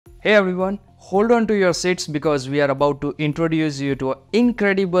Hey everyone, hold on to your seats because we are about to introduce you to an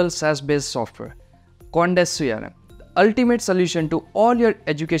incredible SaaS-based software, KONDESK CRM, the ultimate solution to all your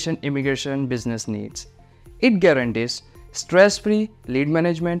education, immigration, business needs. It guarantees stress-free lead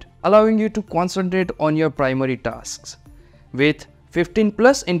management, allowing you to concentrate on your primary tasks. With 15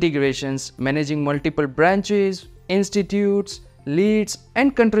 plus integrations, managing multiple branches, institutes, leads,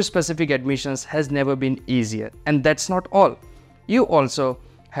 and country-specific admissions has never been easier. And that's not all. You also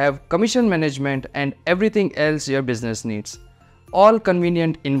have commission management and everything else your business needs, all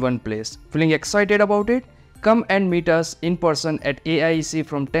convenient in one place. Feeling excited about it? Come and meet us in person at AIEC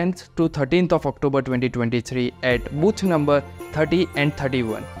from 10th to 13th of October 2023 at booth number 30 and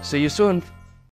 31. See you soon.